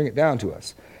heaven to bring it down to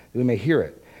us, that we may hear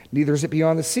it? Neither is it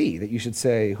beyond the sea, that you should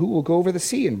say, who will go over the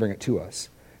sea and bring it to us,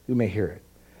 that we may hear it?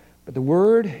 But the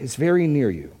word is very near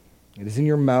you. It is in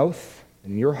your mouth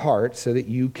and in your heart, so that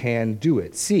you can do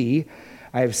it. See,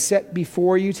 I have set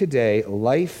before you today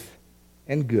life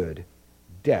and good,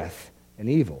 death and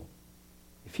evil.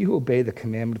 If you obey the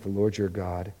commandment of the Lord your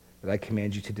God, that I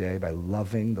command you today, by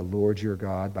loving the Lord your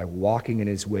God, by walking in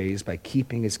his ways, by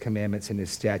keeping his commandments and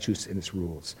his statutes and his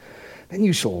rules, then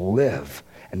you shall live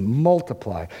and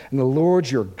multiply, and the Lord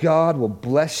your God will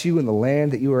bless you in the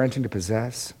land that you are entering to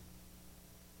possess.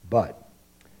 But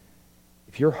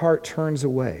if your heart turns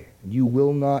away, and you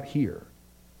will not hear,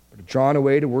 but are drawn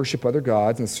away to worship other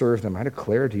gods and serve them, I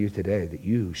declare to you today that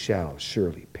you shall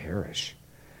surely perish.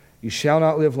 You shall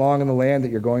not live long in the land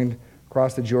that you're going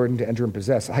across the Jordan to enter and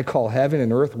possess. I call heaven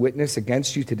and earth witness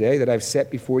against you today that I've set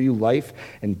before you life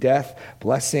and death,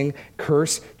 blessing,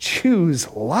 curse. Choose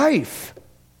life,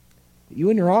 that you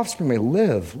and your offspring may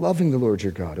live, loving the Lord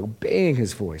your God, obeying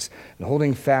his voice, and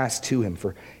holding fast to him,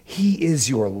 for he is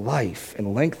your life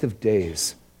and length of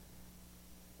days,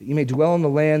 that you may dwell in the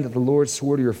land that the Lord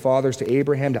swore to your fathers, to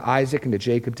Abraham, to Isaac, and to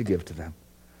Jacob, to give to them.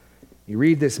 You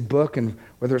read this book, and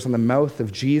whether it's on the mouth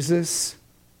of Jesus,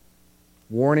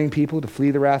 warning people to flee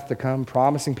the wrath to come,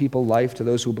 promising people life to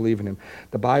those who believe in him,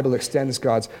 the Bible extends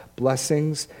God's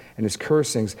blessings and his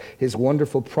cursings, his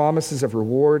wonderful promises of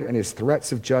reward and his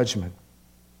threats of judgment.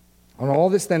 And all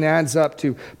this then adds up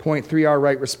to point 3, our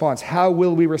right response. How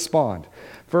will we respond?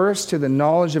 First, to the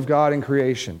knowledge of God in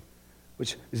creation,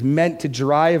 which is meant to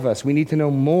drive us. We need to know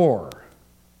more,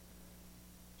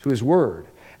 to his word.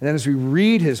 And then as we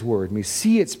read his word and we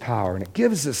see its power, and it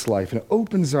gives us life, and it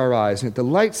opens our eyes, and it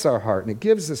delights our heart, and it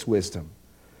gives us wisdom.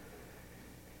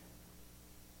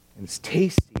 And it's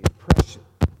tasty and precious.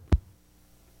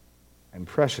 And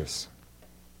precious.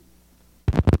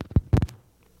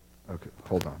 Okay,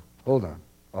 hold on.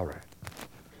 All right.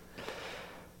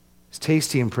 It's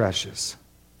tasty and precious.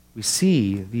 We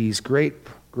see these great,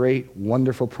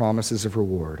 wonderful promises of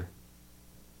reward,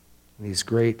 and these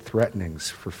great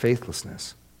threatenings for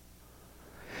faithlessness.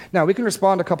 Now, we can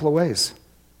respond a couple of ways.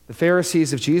 The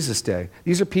Pharisees of Jesus' day,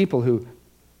 these are people who,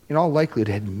 in all likelihood,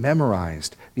 had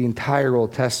memorized the entire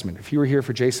Old Testament. If you were here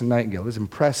for Jason Nightingale, it was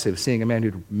impressive seeing a man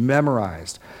who'd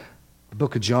memorized the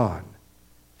book of John.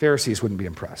 Pharisees wouldn't be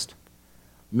impressed.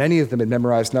 Many of them had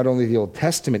memorized not only the Old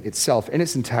Testament itself in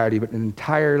its entirety, but an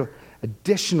entire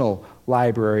additional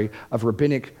library of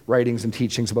rabbinic writings and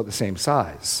teachings about the same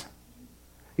size.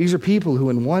 These are people who,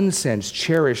 in one sense,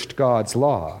 cherished God's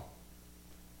law.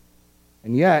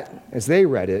 And yet, as they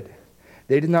read it,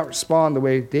 they did not respond the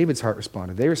way David's heart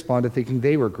responded. They responded thinking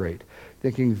they were great,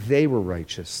 thinking they were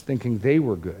righteous, thinking they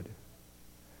were good.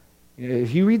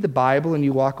 If you read the Bible and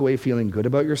you walk away feeling good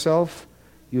about yourself,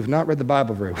 you have not read the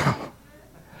Bible very well.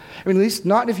 I mean, at least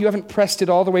not if you haven't pressed it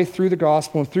all the way through the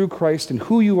gospel and through Christ and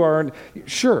who you are. And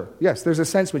sure, yes, there's a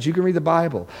sense in which you can read the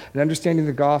Bible and understanding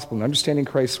the gospel and understanding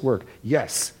Christ's work.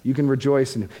 Yes, you can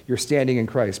rejoice in your standing in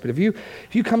Christ. But if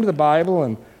you come to the Bible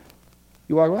and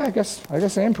you walk, well, I guess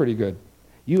I am pretty good.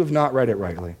 You have not read it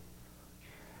rightly.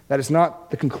 That is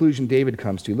not the conclusion David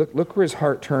comes to. Look where his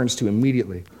heart turns to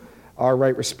immediately. Our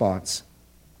right response.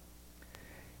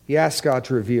 He asks God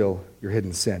to reveal your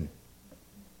hidden sin.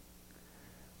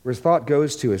 Where his thought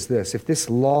goes to is this: if this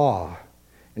law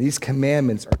and these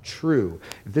commandments are true,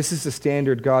 if this is the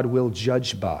standard God will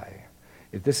judge by,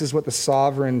 if this is what the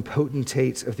sovereign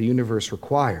potentate of the universe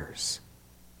requires,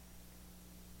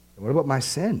 then what about my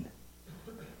sin?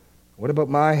 What about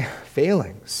my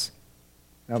failings?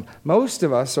 Now, most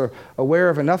of us are aware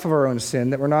of enough of our own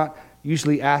sin that we're not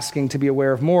usually asking to be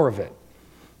aware of more of it.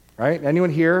 Right? Anyone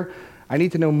here? I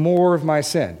need to know more of my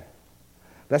sin.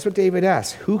 That's what David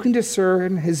asks. Who can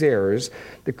discern his errors,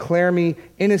 declare me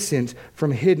innocent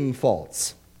from hidden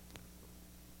faults?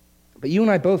 But you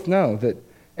and I both know that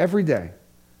every day,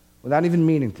 without even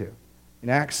meaning to, in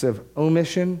acts of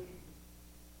omission,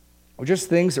 or just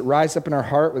things that rise up in our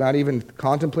heart without even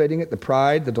contemplating it, the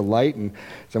pride, the delight in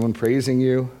someone praising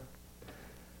you,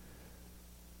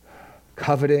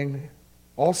 coveting,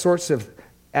 all sorts of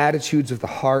attitudes of the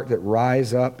heart that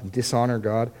rise up and dishonor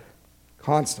God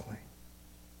constantly.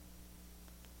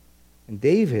 And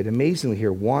David, amazingly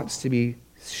here, wants to be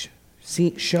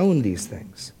shown these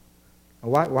things.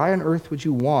 Why on earth would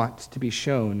you want to be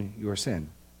shown your sin?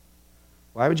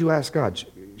 Why would you ask God,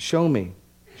 show me?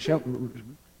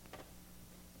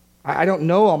 I don't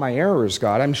know all my errors,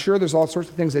 God. I'm sure there's all sorts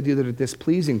of things I do that are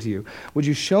displeasing to you. Would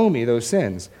you show me those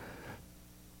sins?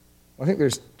 I think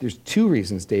there's two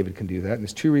reasons David can do that, and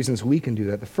there's two reasons we can do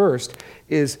that. The first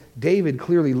is David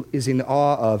clearly is in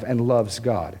awe of and loves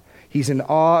God. He's in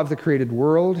awe of the created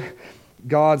world.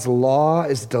 God's law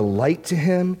is delight to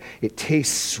him. It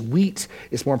tastes sweet.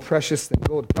 It's more precious than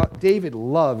gold. David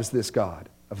loves this God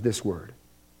of this word,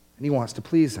 and he wants to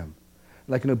please him.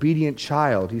 Like an obedient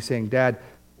child, he's saying, Dad,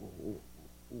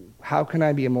 how can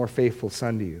I be a more faithful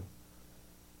son to you?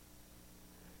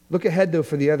 Look ahead, though,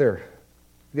 for the other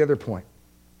point.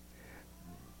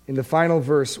 In the final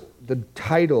verse, the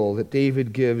title that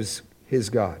David gives his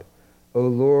God, O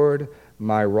Lord,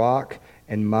 my rock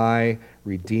and my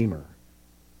redeemer.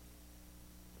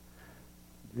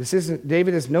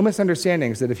 David has no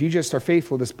misunderstandings that if you just are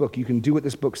faithful to this book, you can do what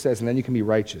this book says and then you can be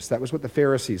righteous. That was what the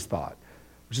Pharisees thought,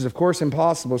 which is of course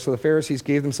impossible, so the Pharisees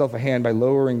gave themselves a hand by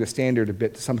lowering the standard a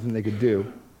bit to something they could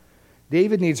do.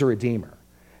 David needs a redeemer.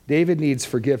 David needs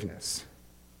forgiveness.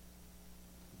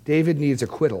 David needs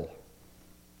acquittal.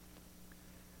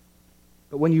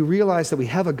 But when you realize that we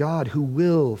have a God who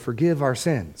will forgive our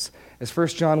sins, as 1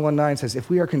 John 1:9 says, if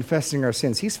we are confessing our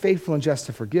sins, he's faithful and just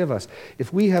to forgive us.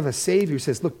 If we have a Savior who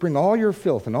says, look, bring all your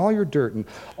filth and all your dirt and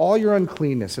all your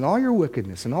uncleanness and all your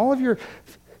wickedness and all of your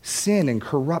sin and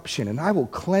corruption, and I will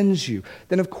cleanse you,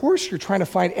 then of course you're trying to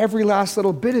find every last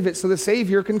little bit of it so the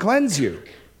Savior can cleanse you.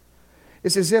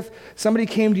 It's as if somebody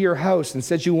came to your house and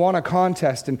said you want a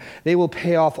contest and they will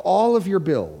pay off all of your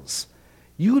bills.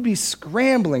 You would be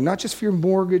scrambling, not just for your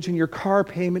mortgage and your car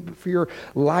payment, but for your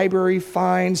library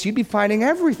fines. You'd be finding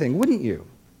everything, wouldn't you?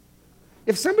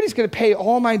 If somebody's going to pay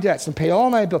all my debts and pay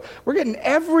all my bills, we're getting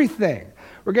everything.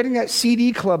 We're getting that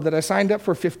CD club that I signed up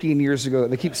for 15 years ago that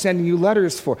they keep sending you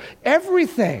letters for.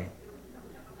 Everything.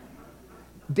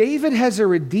 David has a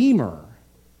redeemer.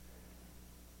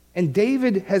 And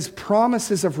David has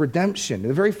promises of redemption.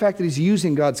 The very fact that he's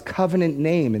using God's covenant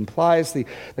name implies the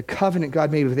covenant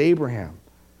God made with Abraham.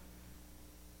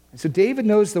 And so David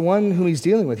knows the one whom he's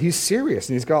dealing with. He's serious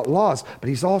and he's got laws, but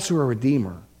he's also a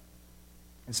redeemer.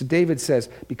 And so David says,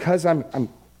 because I'm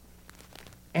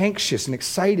anxious and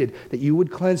excited that you would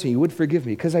cleanse me, you would forgive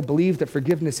me, because I believe that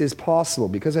forgiveness is possible,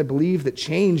 because I believe that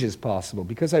change is possible,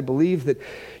 because I believe that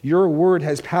your word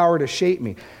has power to shape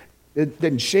me,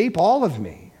 then shape all of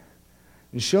me.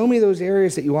 And show me those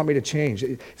areas that you want me to change.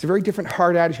 It's a very different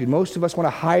heart attitude. Most of us want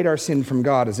to hide our sin from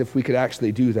God as if we could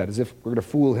actually do that, as if we're going to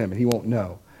fool him and he won't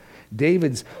know.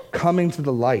 David's coming to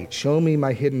the light. Show me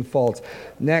my hidden faults.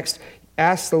 Next,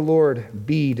 ask the Lord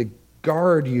to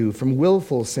guard you from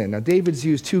willful sin. Now, David's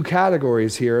used two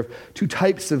categories here of two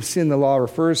types of sin the law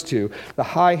refers to: the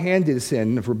high-handed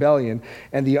sin of rebellion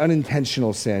and the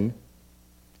unintentional sin.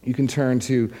 You can turn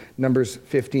to Numbers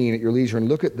 15 at your leisure and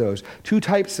look at those. Two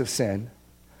types of sin.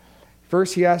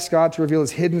 First, he asks God to reveal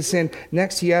his hidden sin.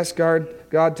 Next, he asks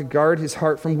God to guard his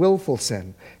heart from willful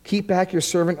sin. Keep back your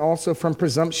servant also from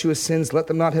presumptuous sins. Let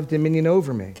them not have dominion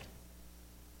over me.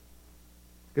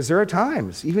 Because there are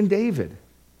times, even David,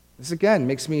 this again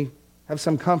makes me have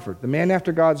some comfort. The man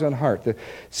after God's own heart, the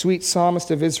sweet psalmist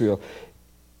of Israel,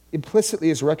 implicitly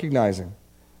is recognizing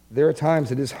there are times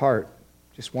that his heart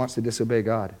just wants to disobey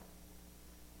God.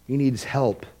 He needs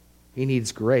help. He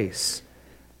needs grace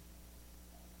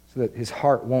so that his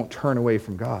heart won't turn away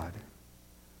from God.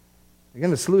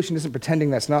 Again, the solution isn't pretending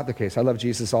that's not the case. I love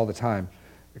Jesus all the time,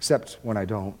 except when I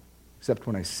don't, except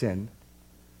when I sin.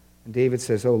 And David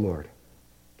says, oh Lord,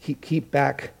 keep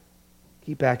back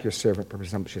your servant from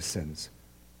presumptuous sins,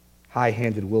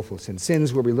 high-handed, willful sins,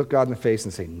 sins where we look God in the face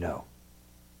and say, no,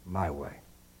 my way.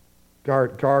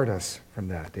 Guard us from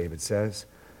that, David says.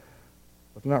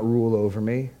 Let them not rule over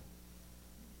me.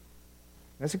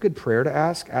 That's a good prayer to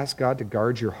ask. Ask God to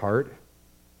guard your heart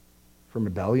from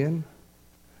rebellion.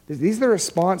 These are the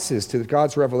responses to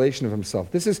God's revelation of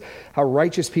himself. This is how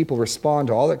righteous people respond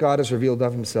to all that God has revealed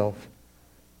of himself.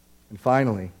 And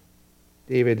finally,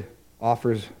 David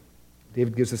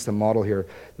gives us the model here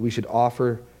that we should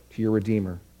offer to your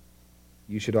Redeemer.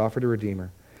 You should offer to Redeemer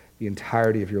the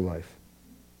entirety of your life.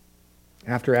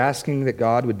 After asking that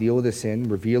God would deal with his sin,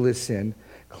 reveal his sin,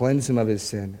 cleanse him of his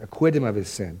sin, acquit him of his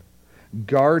sin,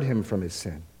 guard him from his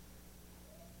sin,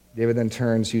 David then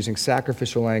turns using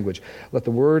sacrificial language. Let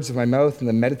the words of my mouth and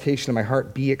the meditation of my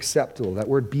heart be acceptable. That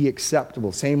word be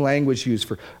acceptable, same language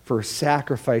used for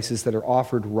sacrifices that are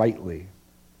offered rightly.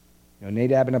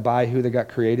 Nadab and Abihu, they got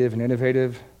creative and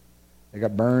innovative. They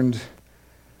got burned.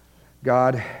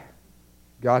 God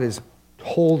has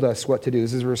told us what to do.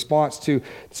 This is a response to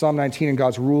Psalm 19 and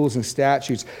God's rules and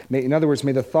statutes. In other words,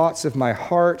 may the thoughts of my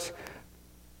heart,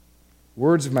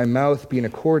 words of my mouth be in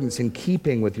accordance, in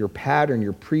keeping with your pattern,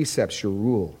 your precepts, your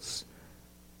rules.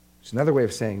 It's another way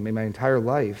of saying, may my entire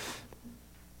life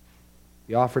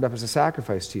be offered up as a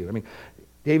sacrifice to you. I mean,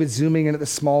 David's zooming in at the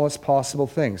smallest possible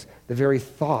things, the very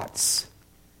thoughts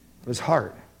of his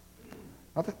heart.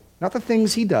 Not the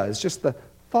things he does, just the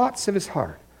thoughts of his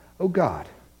heart. Oh God,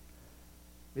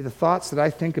 may the thoughts that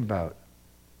I think about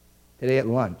today at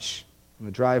lunch, on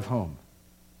the drive home,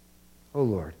 oh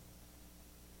Lord,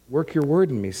 work your word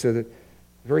in me so that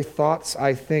the very thoughts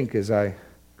I think as I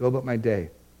go about my day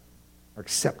are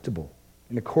acceptable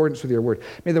in accordance with your word.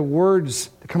 May the words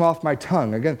that come off my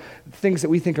tongue, again, things that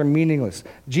we think are meaningless,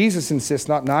 Jesus insists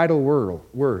not an idle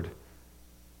word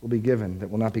will be given that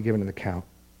will not be given an account.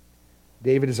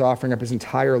 David is offering up his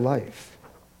entire life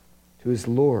to his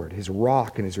Lord, his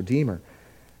rock and his Redeemer.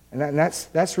 And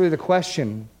that's really the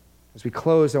question as we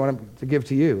close I want to give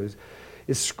to you.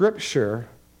 Is Scripture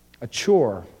a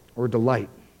chore or a delight?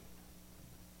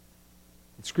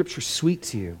 Is Scripture sweet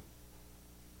to you?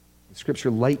 Is Scripture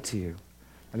light to you?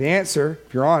 And the answer,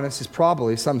 if you're honest, is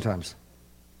probably sometimes.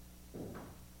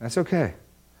 That's okay.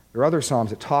 There are other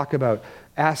Psalms that talk about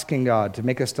asking God to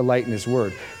make us delight in his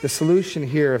word. The solution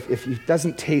here, if it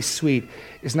doesn't taste sweet,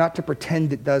 is not to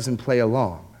pretend it does and play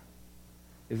along.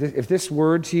 If this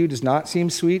word to you does not seem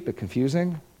sweet but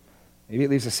confusing, maybe it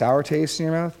leaves a sour taste in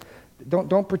your mouth,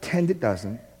 don't pretend it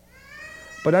doesn't.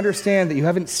 But understand that you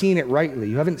haven't seen it rightly.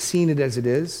 You haven't seen it as it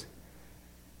is.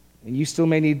 And you still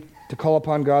may need to call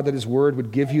upon God that his word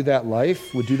would give you that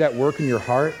life, would do that work in your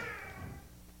heart.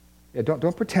 Yeah,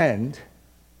 don't pretend,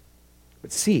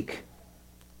 but seek.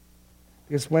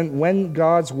 Because when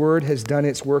God's word has done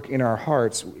its work in our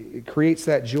hearts, it creates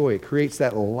that joy, it creates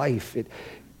that life,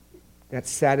 that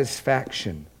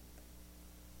satisfaction.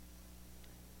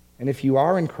 And if you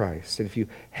are in Christ, and if you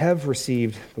have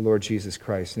received the Lord Jesus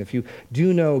Christ, and if you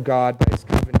do know God by his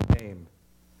covenant name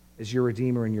as your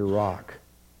Redeemer and your rock,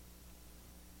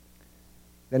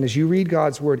 then as you read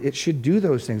God's word, it should do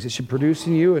those things. It should produce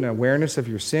in you an awareness of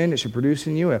your sin. It should produce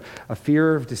in you a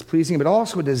fear of displeasing, but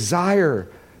also a desire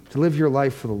to live your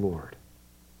life for the Lord.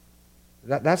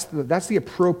 That's the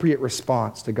appropriate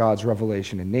response to God's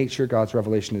revelation in nature, God's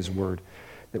revelation in his word.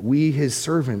 That we, his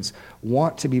servants,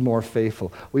 want to be more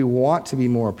faithful. We want to be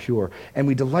more pure. And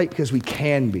we delight because we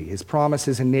can be. His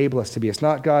promises enable us to be. It's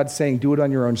not God saying, do it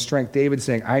on your own strength. David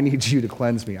saying, I need you to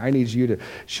cleanse me. I need you to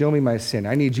show me my sin.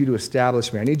 I need you to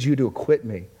establish me. I need you to acquit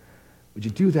me. Would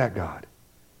you do that, God?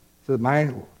 So that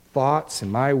my thoughts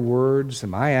and my words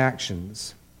and my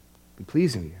actions be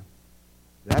pleasing to you.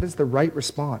 That is the right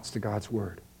response to God's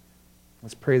word.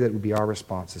 Let's pray that it would be our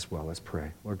response as well. Let's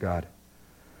pray. Lord God,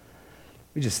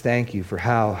 we just thank you for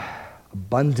how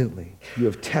abundantly you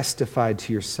have testified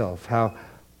to yourself, how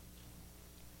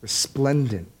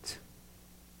resplendent,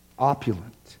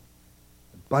 opulent,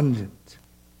 abundant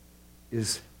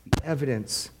is the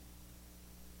evidence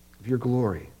of your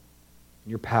glory and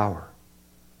your power.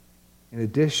 In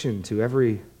addition to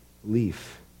every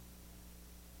leaf,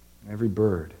 every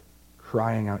bird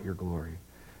crying out your glory,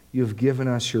 you have given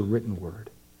us your written word,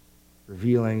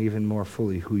 revealing even more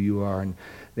fully who you are. And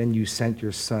then you sent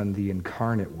your Son, the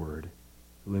incarnate Word,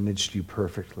 who imaged you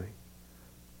perfectly.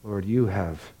 Lord, you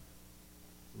have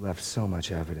left so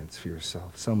much evidence for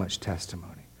yourself, so much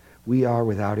testimony. We are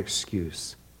without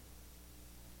excuse.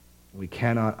 We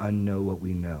cannot unknow what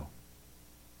we know.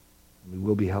 We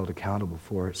will be held accountable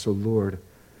for it. So, Lord,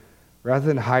 rather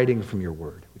than hiding from your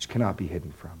word, which cannot be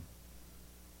hidden from,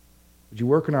 would you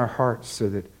work in our hearts so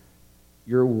that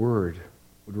your word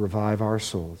would revive our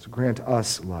souls, grant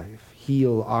us life,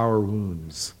 heal our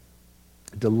wounds,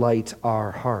 delight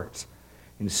our heart,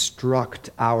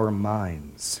 instruct our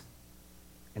minds,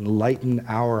 enlighten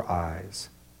our eyes.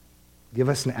 Give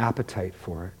us an appetite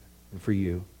for it and for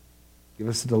you. Give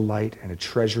us a delight and a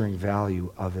treasuring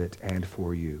value of it and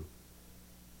for you,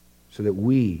 so that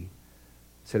we,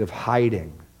 instead of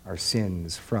hiding our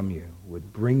sins from you,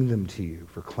 would bring them to you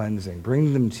for cleansing,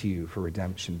 bring them to you for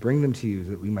redemption, bring them to you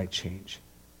that we might change.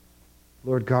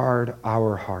 Lord, guard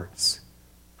our hearts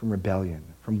from rebellion,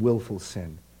 from willful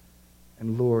sin.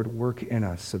 And Lord, work in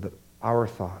us so that our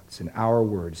thoughts and our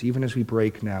words, even as we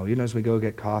break now, even as we go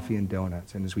get coffee and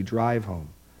donuts, and as we drive home,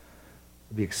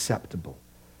 will be acceptable,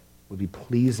 will be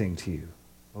pleasing to you,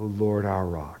 O Lord, our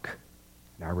rock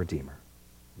and our Redeemer.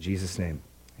 In Jesus' name,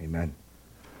 amen.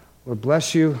 Lord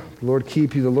bless you. The Lord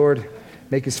keep you. The Lord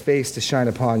make his face to shine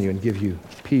upon you and give you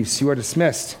peace. You are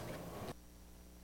dismissed.